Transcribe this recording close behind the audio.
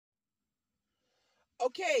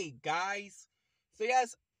Okay, guys. So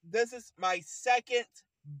yes, this is my second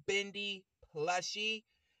Bendy plushie.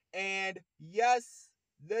 And yes,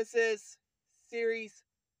 this is Series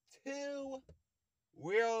 2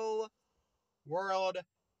 Real World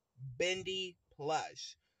Bendy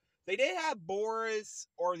Plush. They did have Boris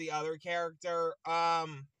or the other character.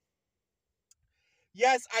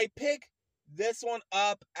 Yes, I picked this one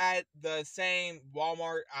up at the same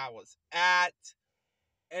Walmart I was at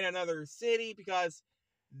in another city because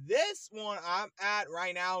this one I'm at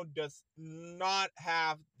right now does not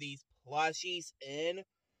have these plushies in.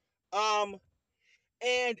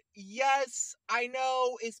 And yes, I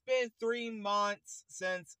know it's been 3 months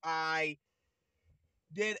since I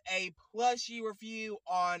did a plushie review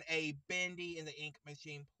on a Bendy in the Ink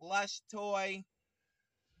Machine plush toy.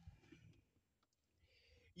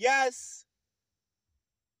 Yes,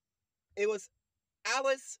 it was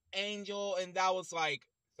Alice Angel, and that was like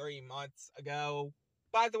 3 months ago.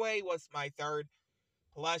 By the way, it was my third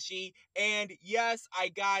plushie. And yes, I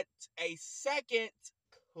got a second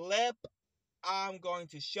clip I'm going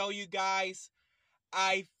to show you guys.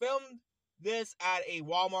 I filmed this at a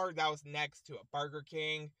Walmart that was next to a Burger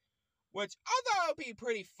King, which I thought would be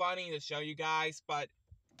pretty funny to show you guys. But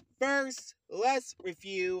first, let's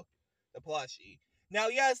review the plushie. Now,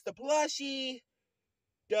 yes, the plushie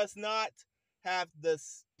does not have the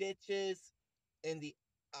stitches in the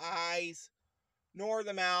eyes, nor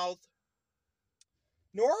the mouth,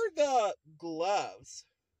 nor the gloves.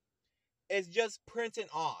 It's just printed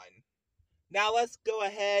on. Now let's go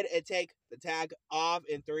ahead and take the tag off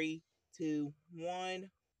in 3, 2, 1.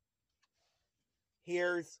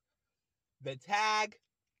 Here's the tag.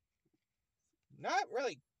 Not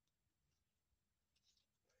really.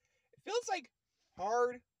 It feels like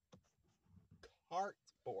hard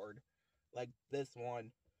cardboard, like this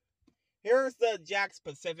one. Here's the Jakks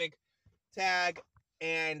Pacific tag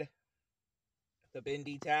and the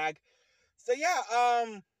Bendy tag. So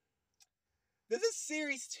yeah, this is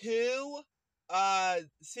Series 2.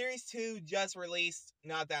 Series 2 just released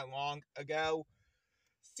not that long ago.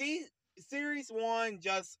 Series 1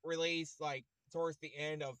 just released like towards the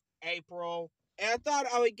end of April. And I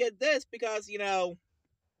thought I would get this because, you know,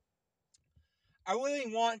 I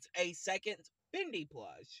really want a second Bendy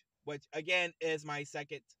plush, which again is my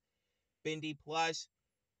second Bendy plush.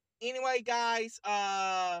 Anyway, guys,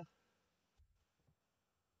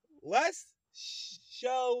 let's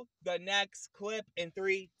show the next clip in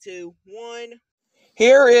 3, 2, 1.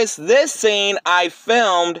 Here is this scene I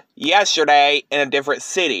filmed yesterday in a different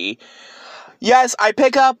city. Yes, I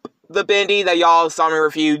pick up the Bendy that y'all saw me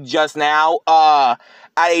review just now, at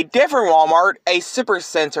a different Walmart, a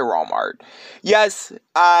Supercenter Walmart. Yes,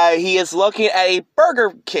 he is looking at a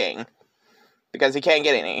Burger King, because he can't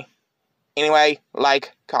get any. Anyway,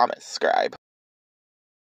 like, comment, subscribe.